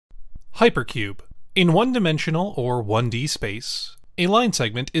Hypercube. In one-dimensional or 1D space, a line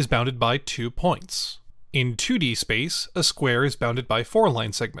segment is bounded by 2 points. In 2D space, a square is bounded by 4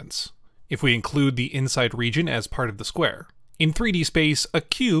 line segments, if we include the inside region as part of the square. In 3D space, a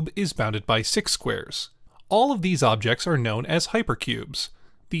cube is bounded by 6 squares. All of these objects are known as hypercubes,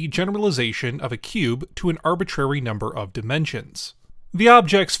 the generalization of a cube to an arbitrary number of dimensions. The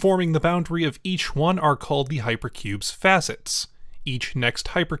objects forming the boundary of each one are called the hypercube's facets. Each next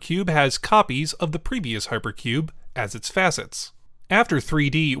hypercube has copies of the previous hypercube as its facets. After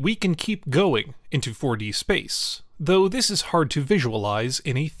 3D, we can keep going into 4D space, though this is hard to visualize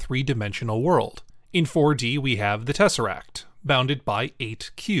in a 3-dimensional world. In 4D, we have the tesseract, bounded by 8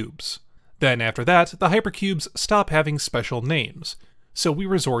 cubes. Then after that, the hypercubes stop having special names, so we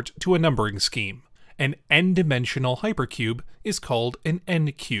resort to a numbering scheme. An n-dimensional hypercube is called an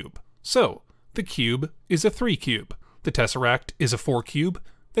n-cube. So, the cube is a 3-cube. The tesseract is a 4-cube,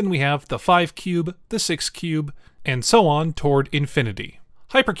 then we have the 5-cube, the 6-cube, and so on toward infinity.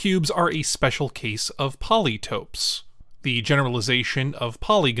 Hypercubes are a special case of polytopes, the generalization of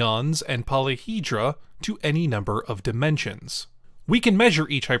polygons and polyhedra to any number of dimensions. We can measure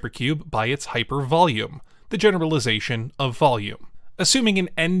each hypercube by its hypervolume, the generalization of volume. Assuming an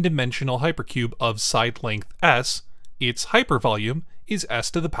n-dimensional hypercube of side length s, its hypervolume is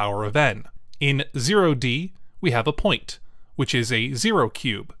s to the power of n. In 0D, we have a point, which is a 0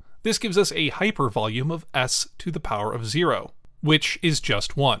 cube. This gives us a hypervolume of s to the power of 0, which is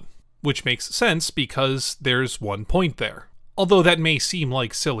just 1, which makes sense because there's 1 point there. Although that may seem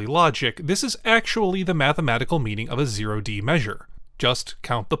like silly logic, this is actually the mathematical meaning of a 0D measure. Just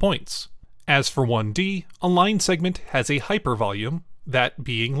count the points. As for 1D, a line segment has a hypervolume, that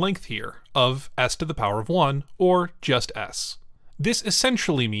being length here, of s to the power of 1, or just s. This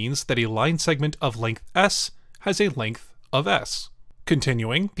essentially means that a line segment of length s has a length of s.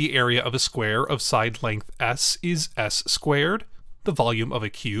 Continuing, the area of a square of side length s is s squared, the volume of a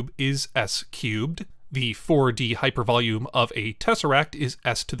cube is s cubed, the 4D hypervolume of a tesseract is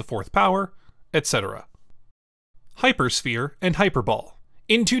s to the 4th power, etc. Hypersphere and Hyperball.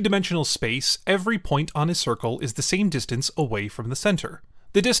 In 2-dimensional space, every point on a circle is the same distance away from the center.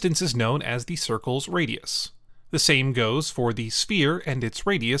 The distance is known as the circle's radius. The same goes for the sphere and its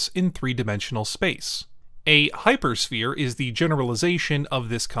radius in 3-dimensional space. A hypersphere is the generalization of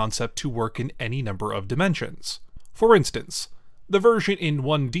this concept to work in any number of dimensions. For instance, the version in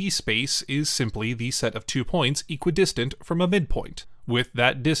 1D space is simply the set of 2 points equidistant from a midpoint, with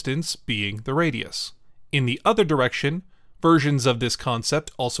that distance being the radius. In the other direction, versions of this concept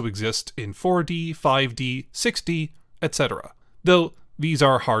also exist in 4D, 5D, 6D, etc., though these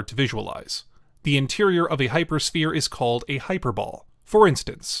are hard to visualize. The interior of a hypersphere is called a hyperball. For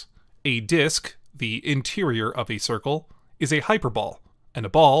instance, a disk, the interior of a circle, is a hyperball, and a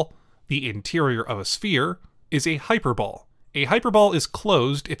ball, the interior of a sphere, is a hyperball. A hyperball is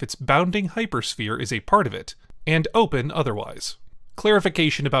closed if its bounding hypersphere is a part of it, and open otherwise.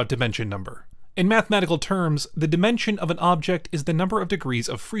 Clarification about dimension number. In mathematical terms, the dimension of an object is the number of degrees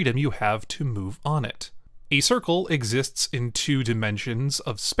of freedom you have to move on it. A circle exists in 2 dimensions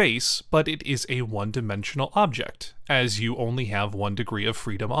of space, but it is a 1-dimensional object, as you only have 1 degree of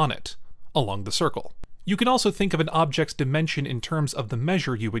freedom on it, along the circle. You can also think of an object's dimension in terms of the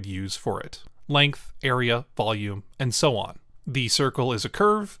measure you would use for it: length, area, volume, and so on. The circle is a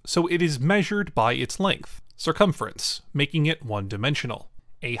curve, so it is measured by its length, circumference, making it 1-dimensional.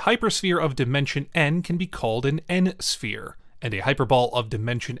 A hypersphere of dimension n can be called an n-sphere, and a hyperball of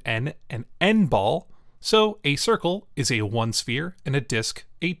dimension n an n-ball, so a circle is a 1-sphere and a disk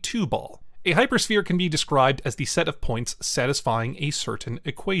a 2-ball. A hypersphere can be described as the set of points satisfying a certain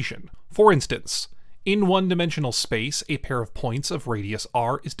equation. For instance, in 1-dimensional space, a pair of points of radius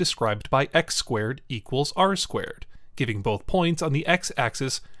r is described by x squared equals r squared, giving both points on the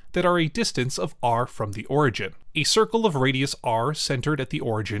x-axis that are a distance of r from the origin. A circle of radius r centered at the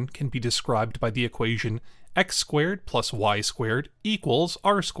origin can be described by the equation x squared plus y squared equals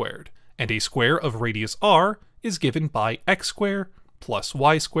r squared, and a square of radius r is given by x squared plus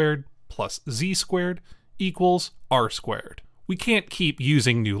y squared plus z squared equals r squared. We can't keep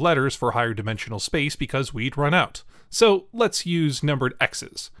using new letters for higher dimensional space because we'd run out, so let's use numbered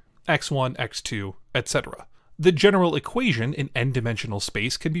x's, x1, x2, etc. The general equation in n-dimensional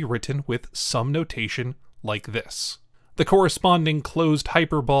space can be written with some notation like this. The corresponding closed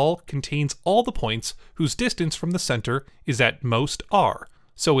hyperball contains all the points whose distance from the center is at most r,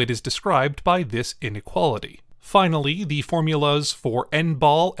 so it is described by this inequality. Finally, the formulas for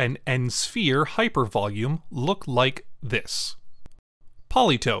n-ball and n-sphere hypervolume look like this.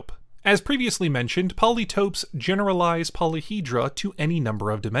 Polytope. As previously mentioned, polytopes generalize polyhedra to any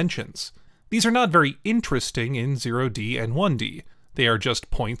number of dimensions. These are not very interesting in 0D and 1D. They are just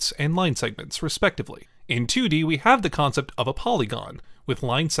points and line segments, respectively. In 2D, we have the concept of a polygon, with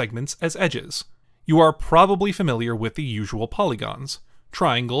line segments as edges. You are probably familiar with the usual polygons: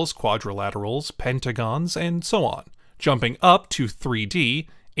 triangles, quadrilaterals, pentagons, and so on. Jumping up to 3D,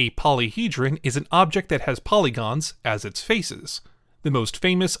 a polyhedron is an object that has polygons as its faces. The most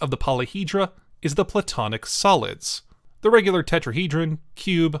famous of the polyhedra is the Platonic solids: the regular tetrahedron,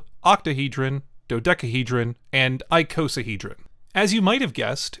 cube, octahedron, dodecahedron, and icosahedron. As you might have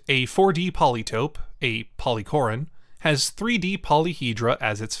guessed, a 4D polytope, a polychoron, has 3D polyhedra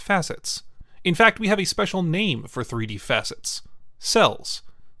as its facets. In fact, we have a special name for 3D facets: cells.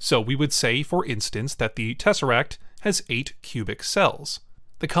 So we would say, for instance, that the tesseract has 8 cubic cells.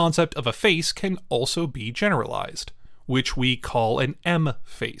 The concept of a face can also be generalized, which we call an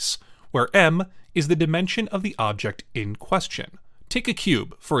M-face, where M is the dimension of the object in question. Take a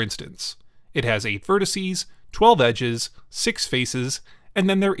cube, for instance. It has 8 vertices, 12 edges, 6 faces, and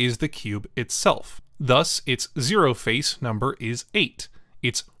then there is the cube itself. Thus, its 0 face number is 8,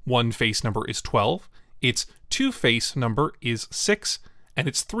 its 1 face number is 12, its 2 face number is 6, and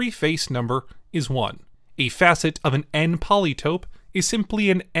its 3 face number is 1. A facet of an n polytope is simply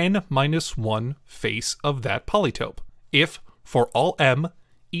an n-1 face of that polytope. If, for all m,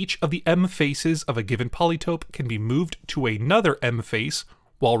 each of the m faces of a given polytope can be moved to another m face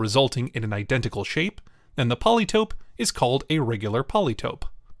while resulting in an identical shape, then the polytope is called a regular polytope.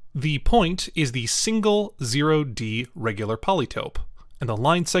 The point is the single 0D regular polytope, and the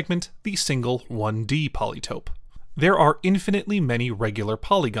line segment the single 1D polytope. There are infinitely many regular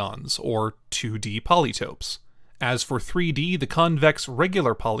polygons, or 2D polytopes. As for 3D, the convex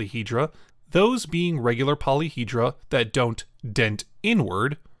regular polyhedra, those being regular polyhedra that don't dent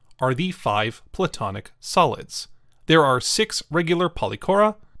inward, are the 5 Platonic solids. There are 6 regular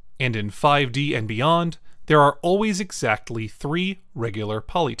polychora, and in 5D and beyond, there are always exactly 3 regular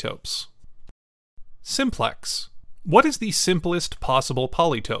polytopes. Simplex. What is the simplest possible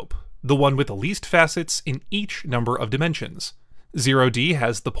polytope? The one with the least facets in each number of dimensions. 0D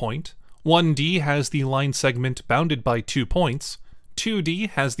has the point, 1D has the line segment bounded by 2 points, 2D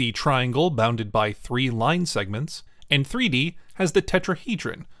has the triangle bounded by 3 line segments, and 3D has the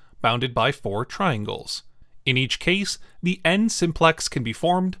tetrahedron bounded by 4 triangles. In each case, the n-simplex can be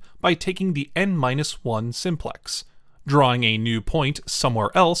formed by taking the n-1 simplex, drawing a new point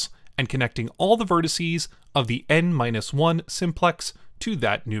somewhere else, and connecting all the vertices of the n-1 simplex to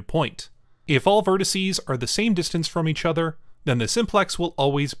that new point. If all vertices are the same distance from each other, then the simplex will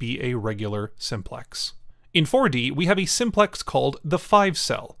always be a regular simplex. In 4D, we have a simplex called the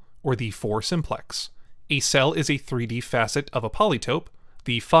 5-cell, or the 4-simplex. A cell is a 3D facet of a polytope.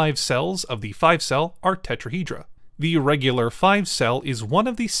 The 5 cells of the 5-cell are tetrahedra. The regular 5-cell is one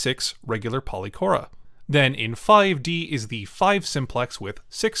of the 6 regular polychora. Then in 5D is the 5-simplex with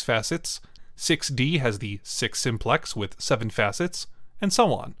 6 facets, 6D has the 6-simplex with 7 facets, and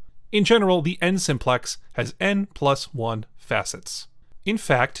so on. In general, the n-simplex has n+1 facets. In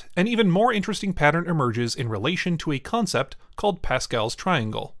fact, an even more interesting pattern emerges in relation to a concept called Pascal's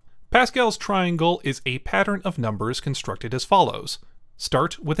triangle. Pascal's triangle is a pattern of numbers constructed as follows.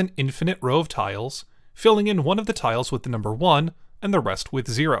 Start with an infinite row of tiles, filling in one of the tiles with the number 1 and the rest with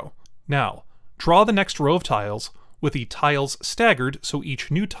 0. Now, draw the next row of tiles with the tiles staggered so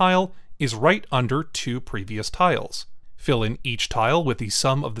each new tile is right under 2 previous tiles. Fill in each tile with the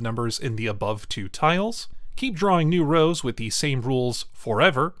sum of the numbers in the above 2 tiles. Keep drawing new rows with the same rules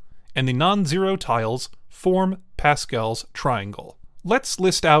forever, and the non-zero tiles form Pascal's triangle. Let's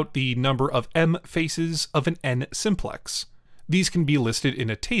list out the number of m faces of an n-simplex. These can be listed in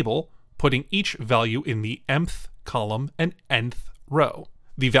a table, putting each value in the mth column and nth row.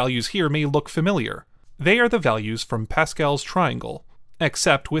 The values here may look familiar. They are the values from Pascal's triangle,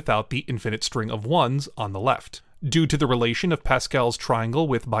 except without the infinite string of 1s on the left. Due to the relation of Pascal's triangle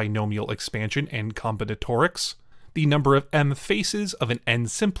with binomial expansion and combinatorics, the number of m faces of an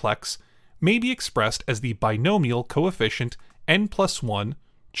n-simplex may be expressed as the binomial coefficient n+1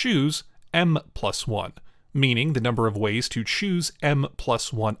 choose m+1, meaning the number of ways to choose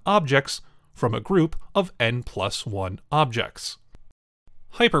m+1 objects from a group of n+1 objects.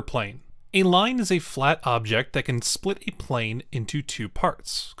 Hyperplane. A line is a flat object that can split a plane into 2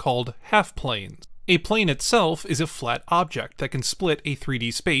 parts, called half-planes. A plane itself is a flat object that can split a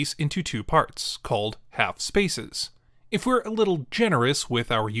 3D space into 2 parts, called half-spaces. If we're a little generous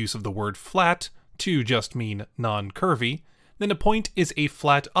with our use of the word flat to just mean non-curvy, then a point is a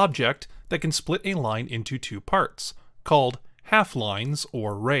flat object that can split a line into 2 parts, called half-lines,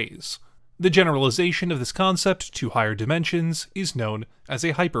 or rays. The generalization of this concept to higher dimensions is known as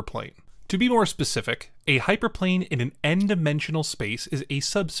a hyperplane. To be more specific, a hyperplane in an n-dimensional space is a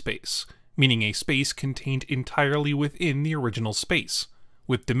subspace, meaning a space contained entirely within the original space,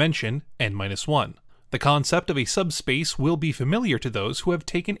 with dimension n-1. The concept of a subspace will be familiar to those who have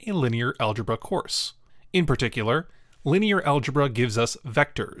taken a linear algebra course. In particular, linear algebra gives us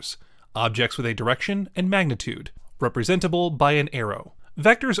vectors, objects with a direction and magnitude, representable by an arrow.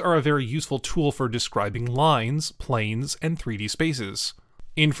 Vectors are a very useful tool for describing lines, planes, and 3D spaces.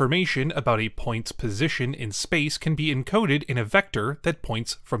 Information about a point's position in space can be encoded in a vector that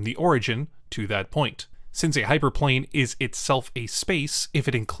points from the origin to that point. Since a hyperplane is itself a space if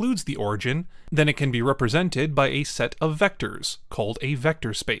it includes the origin, then it can be represented by a set of vectors, called a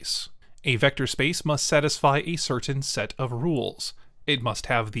vector space. A vector space must satisfy a certain set of rules. It must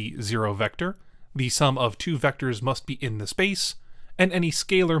have the zero vector, the sum of two vectors must be in the space, and any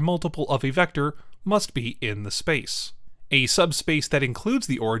scalar multiple of a vector must be in the space. A subspace that includes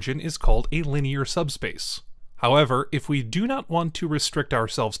the origin is called a linear subspace. However, if we do not want to restrict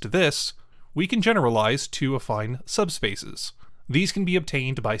ourselves to this, we can generalize to affine subspaces. These can be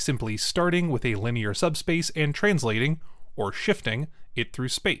obtained by simply starting with a linear subspace and translating, or shifting, it through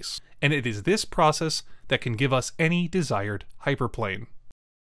space. And it is this process that can give us any desired hyperplane.